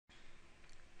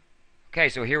Okay,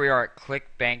 so here we are at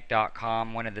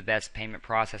Clickbank.com, one of the best payment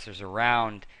processors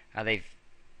around. They've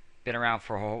been around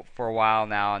for a while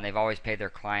now, and they've always paid their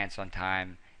clients on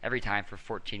time, every time for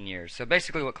 14 years. So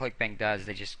basically, what Clickbank does is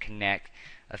they just connect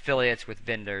affiliates with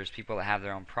vendors, people that have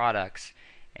their own products,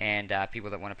 and people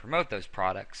that want to promote those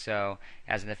products. So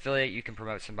as an affiliate, you can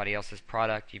promote somebody else's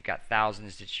product. You've got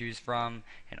thousands to choose from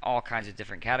in all kinds of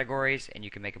different categories, and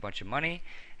you can make a bunch of money.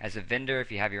 As a vendor,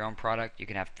 if you have your own product, you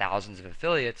can have thousands of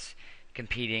affiliates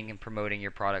competing and promoting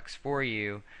your products for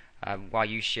you, while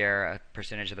you share a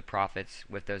percentage of the profits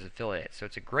with those affiliates. So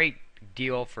it's a great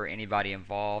deal for anybody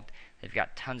involved. They've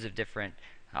got tons of different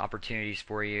opportunities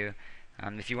for you.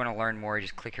 If you want to learn more, you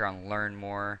just click here on Learn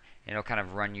More, and it'll kind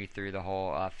of run you through the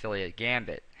whole affiliate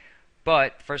gambit.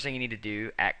 But the first thing you need to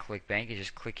do at Clickbank is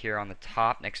just click here on the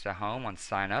top next to Home on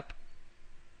Sign Up.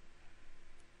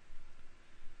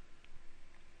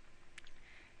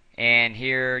 And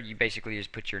here you basically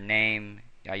just put your name,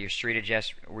 your street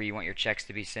address where you want your checks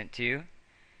to be sent to,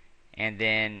 and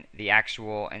then the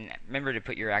actual, and remember to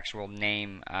put your actual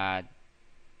name,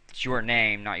 it's your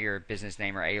name, not your business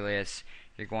name or alias.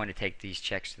 You're going to take these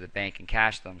checks to the bank and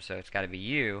cash them, so it's got to be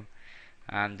you.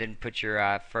 Then put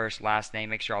your first, last name,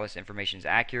 make sure all this information is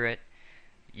accurate.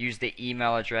 Use the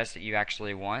email address that you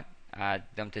actually want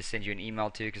them to send you an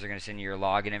email to, because they're going to send you your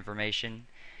login information,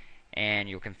 and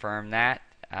you'll confirm that.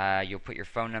 You'll put your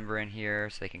phone number in here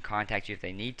so they can contact you if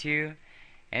they need to,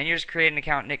 and you just create an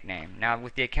account nickname. Now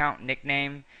with the account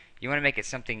nickname, you want to make it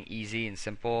something easy and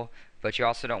simple, but you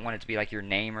also don't want it to be like your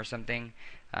name or something.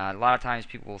 A lot of times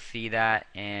people will see that,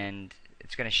 and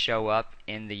it's going to show up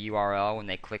in the URL when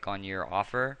they click on your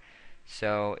offer.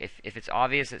 So if it's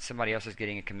obvious that somebody else is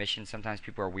getting a commission, sometimes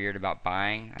people are weird about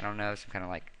buying. I don't know, some kind of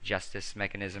like justice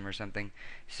mechanism or something.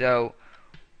 So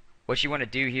what you want to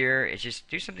do here is just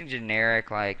do something generic,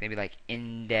 like maybe like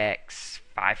index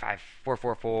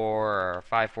 55444 or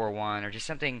 541, or just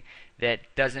something that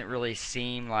doesn't really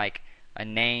seem like a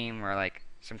name or like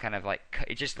some kind of like,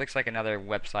 it just looks like another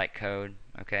website code.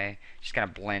 Okay, just kind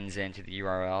of blends into the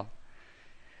URL.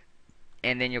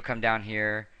 And then you'll come down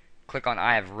here, click on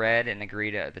I have read and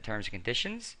agree to the terms and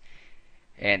conditions,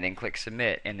 and then click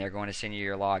submit, and they're going to send you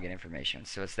your login information.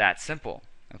 So it's that simple.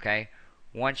 Okay,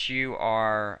 once you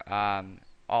are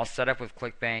all set up with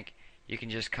Clickbank, you can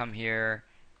just come here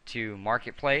to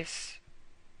Marketplace,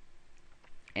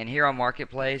 and here on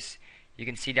Marketplace you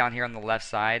can see down here on the left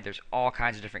side there's all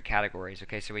kinds of different categories.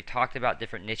 Okay, so we talked about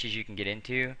different niches you can get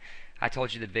into. I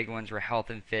told you the big ones were health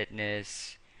and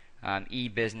fitness,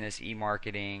 e-business,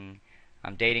 e-marketing,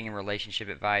 dating and relationship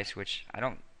advice, which I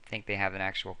don't think they have an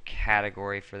actual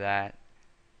category for that.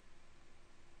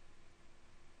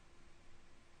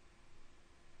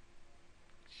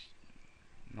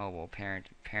 Mobile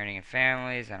parenting and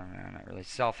families, I don't know, not really.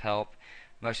 Self-help,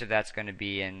 most of that's going to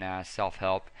be in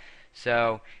self-help.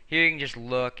 So here you can just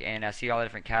look and see all the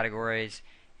different categories.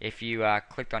 If you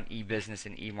clicked on e-business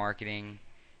and e-marketing,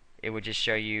 it would just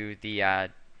show you the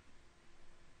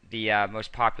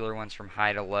most popular ones from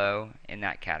high to low in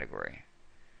that category.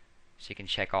 So you can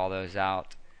check all those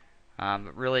out.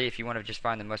 But really, if you want to just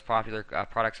find the most popular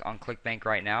products on Clickbank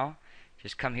right now,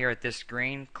 just come here at this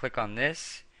screen, click on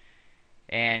this,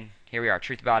 and here we are,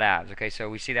 Truth About Abs. Okay, so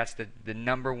we see that's the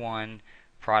 #1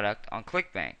 product on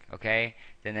Clickbank. Okay,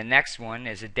 then the next one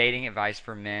is a dating advice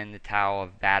for men, the Towel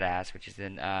of Badass, which is the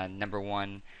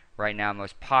 #1 right now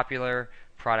most popular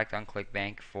product on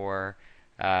Clickbank for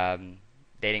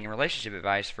dating and relationship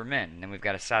advice for men. And then we've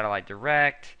got a satellite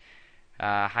direct,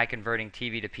 high converting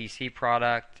TV to PC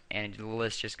product, and the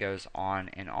list just goes on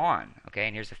and on. Okay,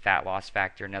 and here's the fat loss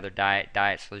factor, another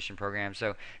diet solution program.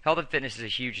 So health and fitness is a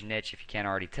huge niche if you can't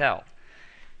already tell.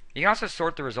 You can also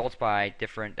sort the results by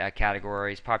different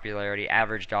categories: popularity,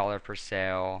 average dollar per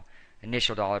sale,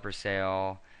 initial dollar per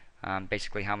sale,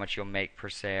 basically how much you'll make per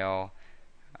sale,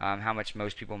 how much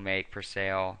most people make per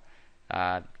sale,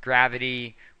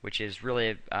 gravity, which is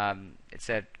really it's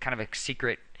a kind of a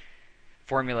secret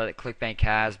formula that Clickbank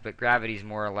has, but gravity is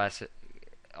more or less,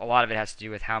 a lot of it has to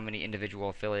do with how many individual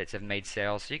affiliates have made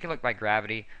sales. So you can look by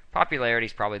gravity. Popularity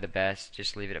is probably the best.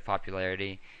 Just leave it at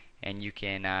popularity, and you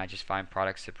can just find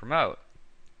products to promote.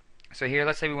 So here,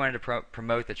 let's say we wanted to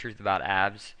promote the Truth About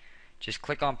Abs. Just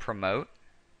click on Promote,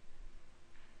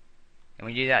 and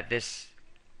when you do that, this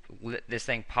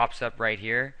thing pops up right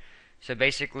here. So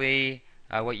basically,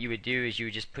 what you would do is you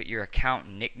would just put your account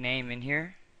nickname in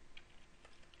here,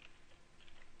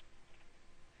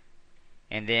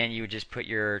 and then you would just put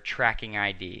your tracking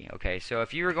ID. Okay, so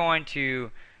if you were going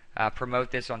to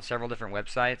promote this on several different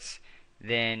websites,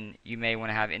 then you may want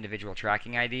to have individual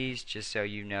tracking IDs just so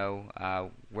you know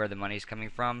where the money is coming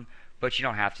from, but you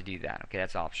don't have to do that. Okay,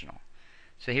 that's optional.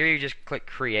 So here you just click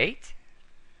create,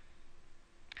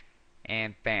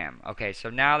 and bam. Okay, so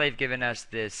now they've given us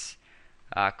this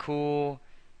cool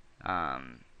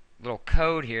little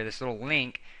code here, this little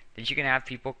link that you can have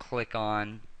people click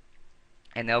on,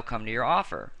 and they'll come to your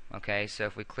offer. Okay, so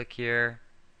if we click here,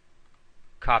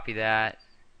 copy that,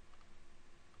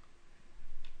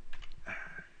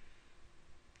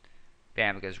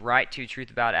 bam, it goes right to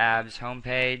Truth About Abs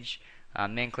homepage.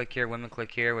 Men click here, women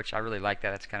click here, which I really like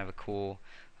that. That's kind of a cool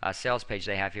sales page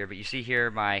they have here. But you see here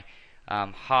my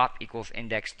hop equals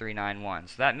index 391.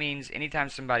 So that means anytime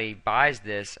somebody buys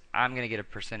this, I'm going to get a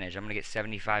percentage. I'm going to get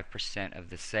 75% of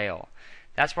the sale.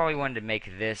 That's why we wanted to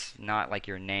make this not like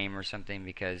your name or something,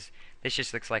 because this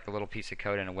just looks like a little piece of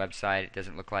code in a website. It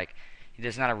doesn't look like,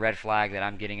 it's not a red flag that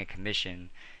I'm getting a commission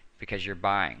because you're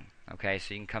buying. Okay,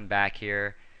 so you can come back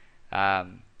here.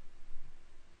 And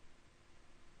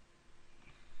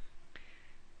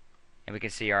we can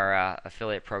see our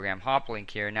affiliate program hop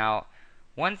link here. Now,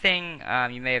 one thing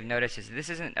you may have noticed is this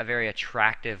isn't a very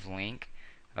attractive link.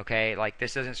 Okay, like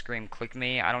this doesn't scream click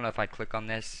me. I don't know if I'd click on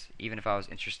this even if I was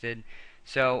interested.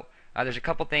 So there's a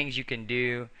couple things you can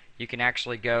do. You can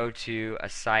actually go to a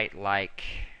site like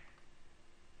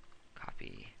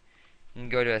copy. You can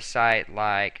go to a site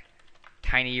like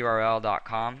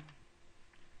tinyurl.com,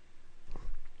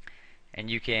 and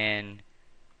you can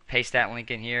paste that link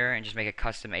in here and just make a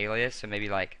custom alias. So maybe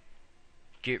like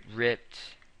get ripped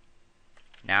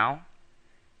now,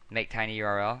 make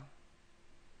tinyurl.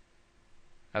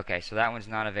 Okay, so that one's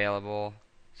not available.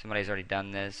 Somebody's already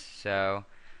done this. So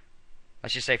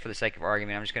let's just say, for the sake of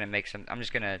argument, I'm just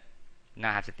going to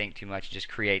not have to think too much, just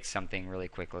create something really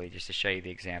quickly just to show you the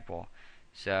example.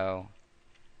 So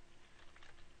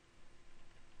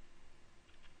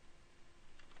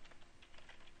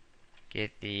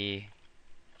get the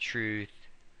truth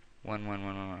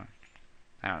 11111.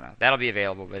 I don't know. That'll be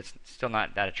available, but it's still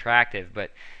not that attractive.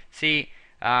 But see,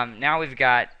 now we've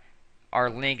got our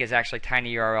link is actually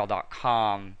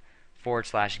tinyurl.com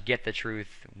 / get the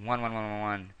truth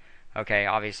 11111. Okay,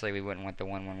 obviously we wouldn't want the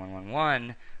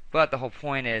 11111, but the whole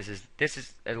point is this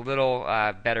is a little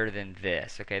better than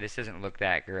this. Okay, this doesn't look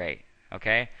that great.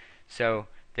 Okay, so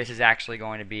this is actually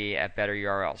going to be a better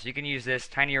URL. So you can use this.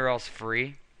 TinyURL is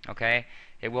free. Okay,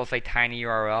 it will say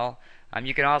tinyurl.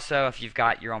 You can also, if you've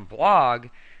got your own blog,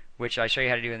 which I'll show you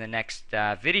how to do in the next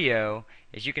video,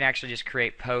 is you can actually just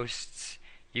create posts.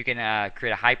 You can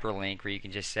create a hyperlink where you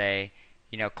can just say,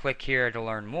 you know, click here to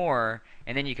learn more,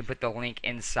 and then you can put the link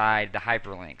inside the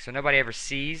hyperlink. So nobody ever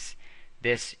sees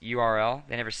this URL.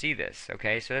 They never see this.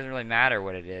 Okay, so it doesn't really matter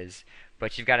what it is,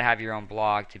 but you've got to have your own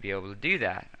blog to be able to do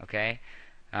that. Okay.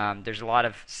 There's a lot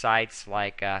of sites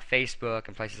like Facebook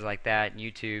and places like that, and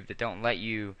YouTube, that don't let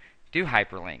you do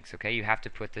hyperlinks. Okay, you have to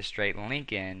put the straight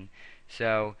link in.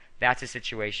 So that's a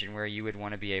situation where you would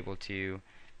want to be able to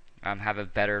have a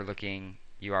better looking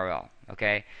URL.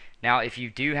 Okay, now if you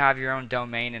do have your own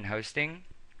domain and hosting,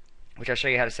 which I'll show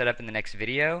you how to set up in the next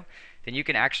video, then you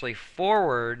can actually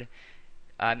forward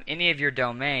any of your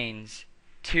domains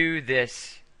to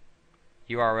this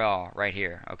URL right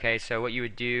here. Okay, so what you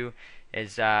would do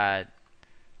is,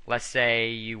 let's say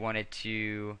you wanted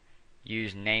to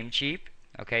use Namecheap.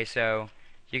 Okay, so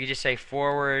you could just say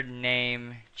forward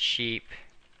Namecheap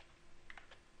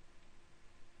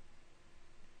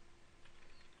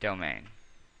domain.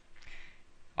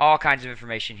 All kinds of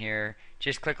information here.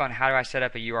 Just click on how do I set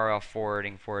up a URL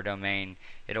forwarding for a domain.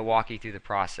 It'll walk you through the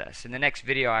process. In the next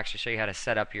video, I'll actually show you how to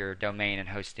set up your domain and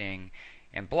hosting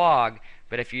and blog.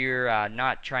 But if you're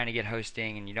not trying to get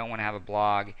hosting and you don't want to have a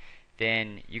blog,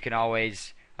 then you can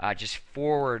always just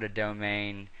forward a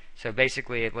domain. So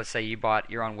basically, let's say you bought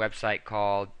your own website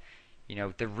called, you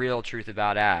know, The Real Truth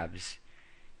About Abs.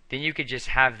 Then you could just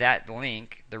have that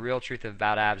link,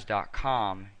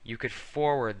 therealtruthaboutabs.com. You could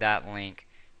forward that link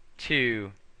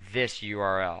to this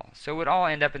URL. So it would all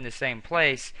end up in the same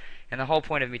place. And the whole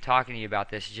point of me talking to you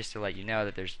about this is just to let you know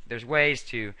that there's ways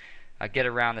to get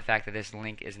around the fact that this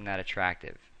link isn't that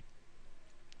attractive.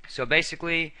 So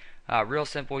basically, real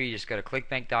simple. You just go to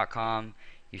clickbank.com,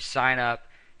 you sign up,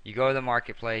 you go to the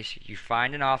marketplace, you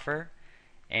find an offer,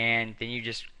 and then you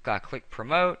just click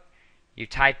promote. You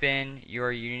type in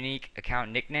your unique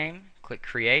account nickname, click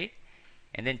create,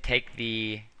 and then take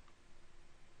the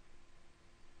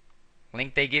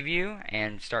link they give you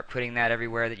and start putting that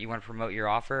everywhere that you want to promote your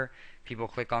offer. People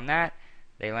click on that,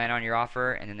 they land on your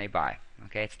offer, and then they buy.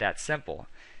 Okay, it's that simple.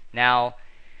 Now,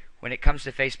 when it comes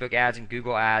to Facebook ads and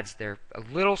Google ads, they're a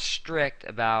little strict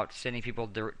about sending people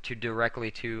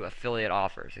directly to affiliate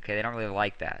offers. Okay, they don't really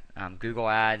like that. Google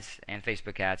ads and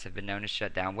Facebook ads have been known to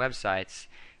shut down websites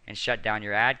and shut down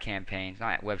your ad campaigns,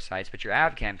 not websites, but your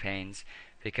ad campaigns,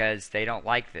 because they don't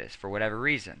like this for whatever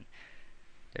reason.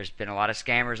 There's been a lot of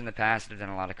scammers in the past that have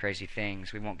done a lot of crazy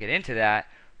things. We won't get into that,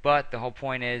 but the whole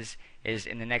point is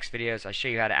in the next videos I show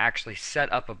you how to actually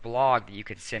set up a blog that you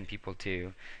can send people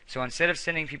to. So instead of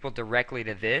sending people directly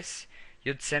to this,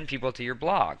 you'd send people to your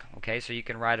blog. Okay, so you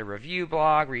can write a review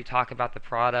blog where you talk about the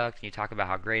product and you talk about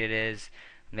how great it is,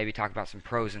 maybe talk about some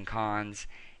pros and cons,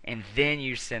 and then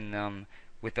you send them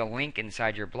with a link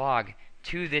inside your blog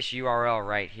to this URL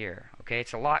right here. Okay,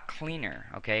 it's a lot cleaner.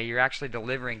 Okay, you're actually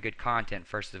delivering good content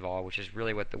first of all, which is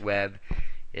really what the web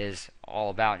is all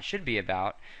about and should be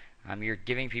about. You're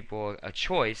giving people a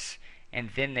choice, and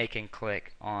then they can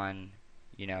click on,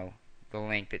 the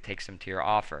link that takes them to your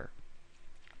offer.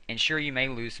 And sure, you may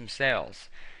lose some sales.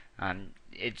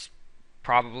 It's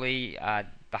probably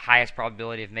the highest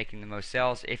probability of making the most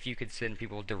sales if you could send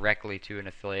people directly to an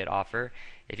affiliate offer.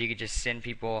 If you could just send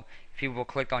people, if people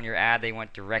clicked on your ad, they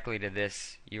went directly to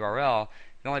this URL.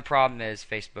 The only problem is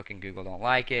Facebook and Google don't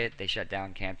like it. They shut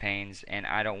down campaigns, and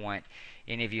I don't want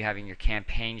any of you having your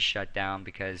campaigns shut down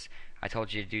because I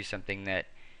told you to do something that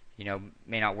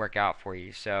may not work out for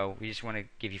you. So we just want to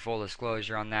give you full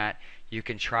disclosure on that. You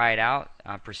can try it out,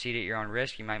 proceed at your own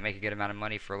risk. You might make a good amount of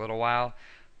money for a little while,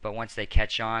 but once they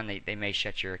catch on, they may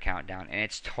shut your account down, and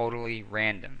it's totally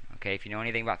random. Okay, if you know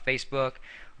anything about Facebook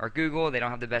or Google, they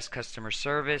don't have the best customer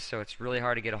service, so it's really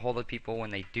hard to get a hold of people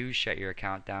when they do shut your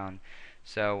account down.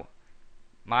 So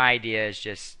my idea is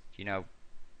just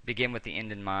begin with the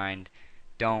end in mind.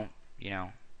 Don't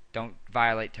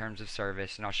violate terms of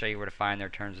service, and I'll show you where to find their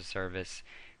terms of service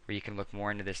where you can look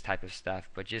more into this type of stuff.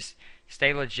 But just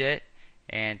stay legit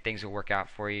and things will work out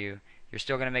for you. You're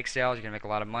still going to make sales, you're going to make a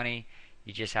lot of money.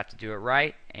 You just have to do it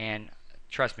right, and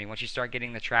trust me, once you start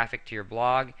getting the traffic to your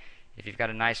blog, if you've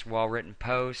got a nice well-written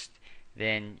post,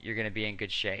 then you're going to be in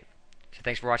good shape. So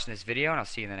thanks for watching this video, and I'll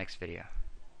see you in the next video.